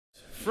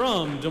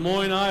From Des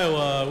Moines,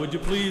 Iowa, would you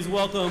please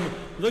welcome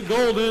the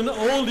Golden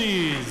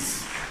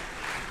Oldies.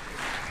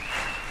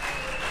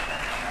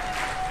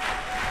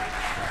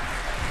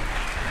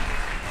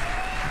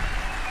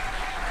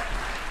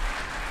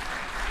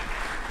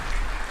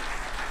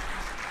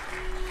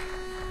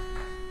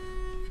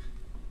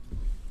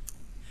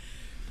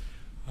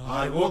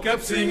 I woke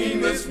up singing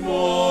this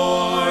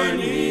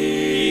morning,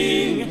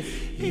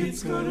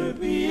 it's gonna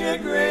be a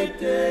great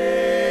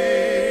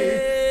day,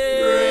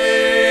 great day.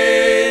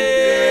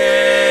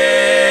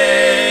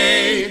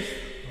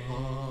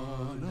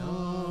 On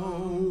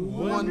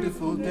a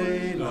wonderful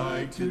day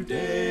like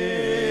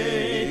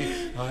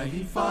today, I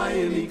defy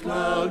any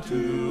cloud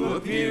to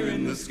appear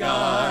in the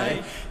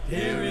sky,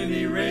 dare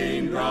any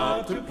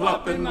raindrop to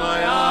plop in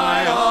my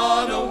eye.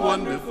 On a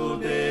wonderful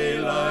day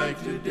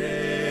like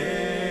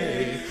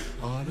today,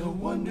 on a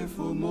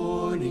wonderful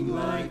morning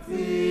like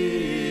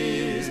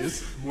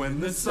this, when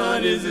the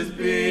sun is as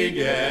big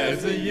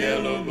as a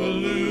yellow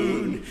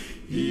balloon,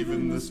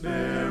 even the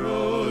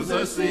sparrows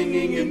are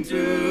singing in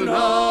tune.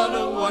 On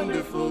a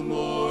wonderful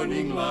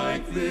morning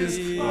like this,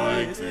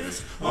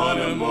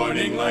 on a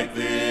morning like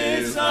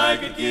this, I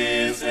could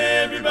kiss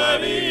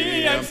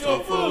everybody. I'm so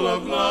full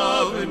of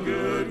love and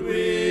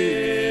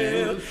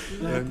goodwill.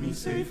 Let me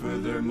say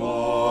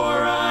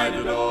furthermore, I'd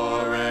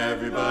adore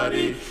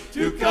everybody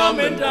to come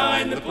and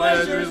dine, the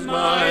pleasure's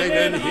mine,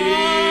 and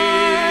he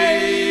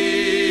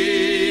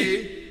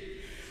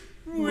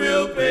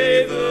will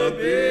pay the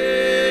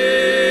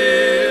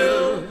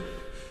bill.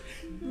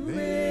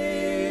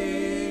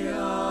 May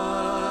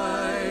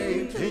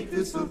I take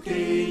this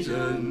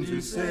occasion to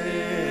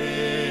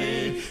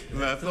say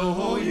that the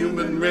whole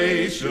human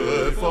race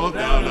should fall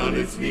down on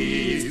its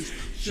knees,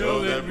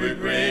 show that we're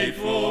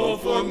grateful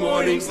for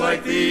mornings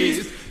like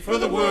these, for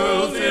the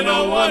world's in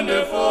a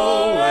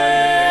wonderful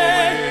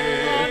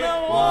way. On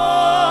a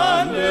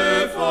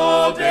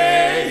wonderful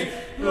day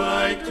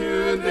like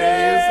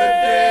today is the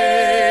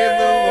day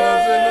the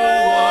world's in a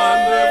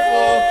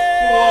wonderful,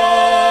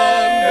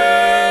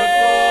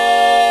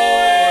 wonderful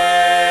way.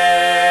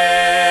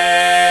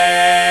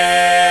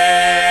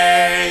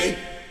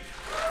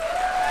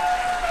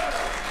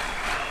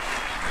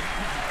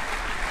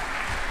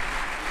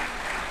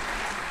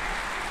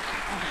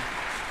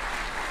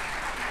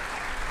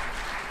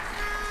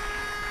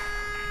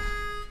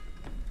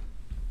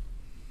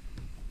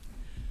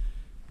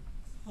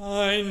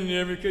 I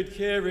never could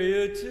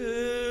carry a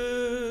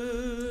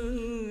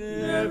tune,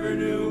 never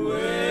knew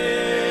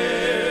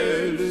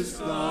where to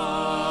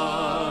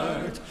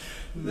start.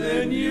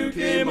 Then you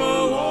came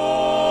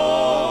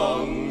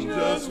along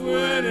just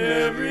when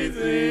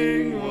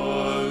everything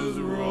was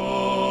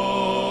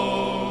wrong,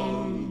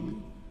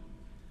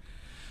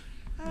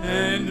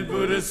 and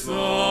put a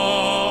song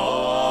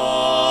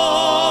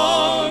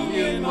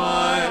in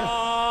my heart.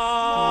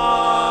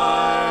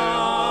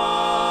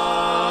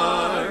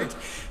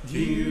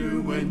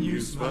 Dear, when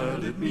you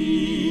smiled at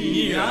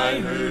me,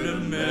 I heard a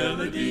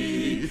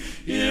melody.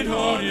 It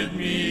haunted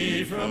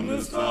me from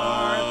the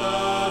start,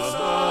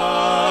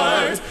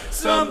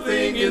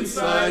 Something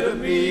inside of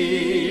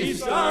me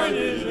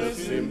started a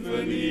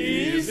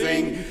symphony.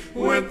 Zing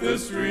went the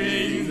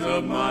strings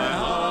of my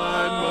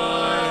heart,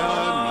 my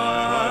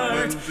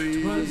heart.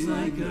 'Twas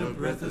like a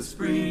breath of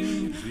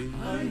spring.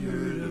 I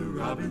heard a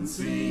robin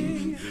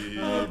sing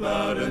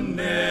about a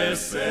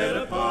nest set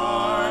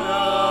apart,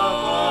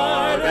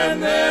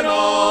 and then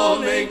all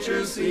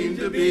nature seemed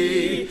to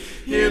be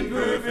in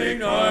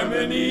perfect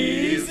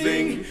harmony.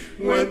 Zing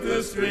went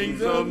the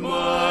strings of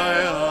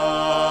my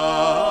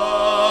heart,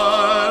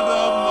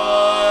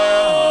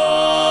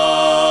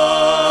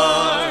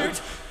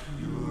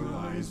 Your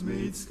eyes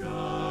made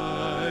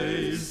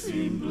skies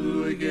seem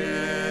blue again.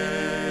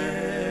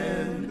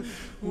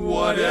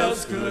 What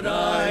else could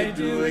I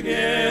do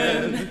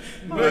again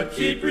but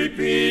keep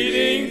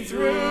repeating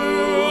through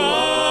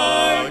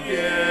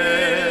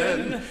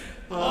again?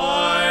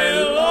 I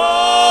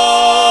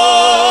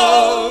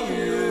love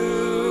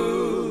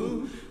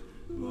you,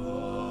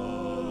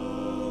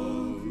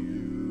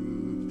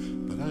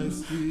 but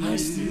I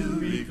still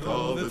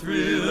recall the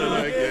thrill.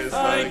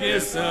 I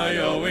guess I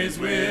always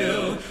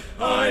will.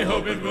 I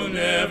hope it will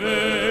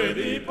never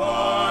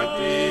depart,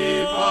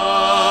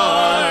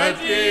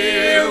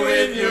 dear,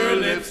 with your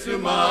lips to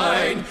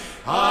mine.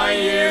 I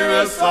hear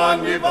a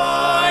song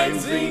divine.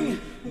 Zing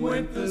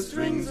went the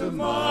strings of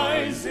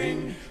my,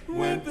 zing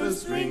went the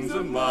strings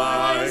of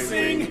my,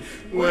 zing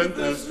went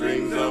the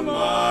strings of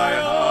my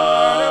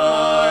heart.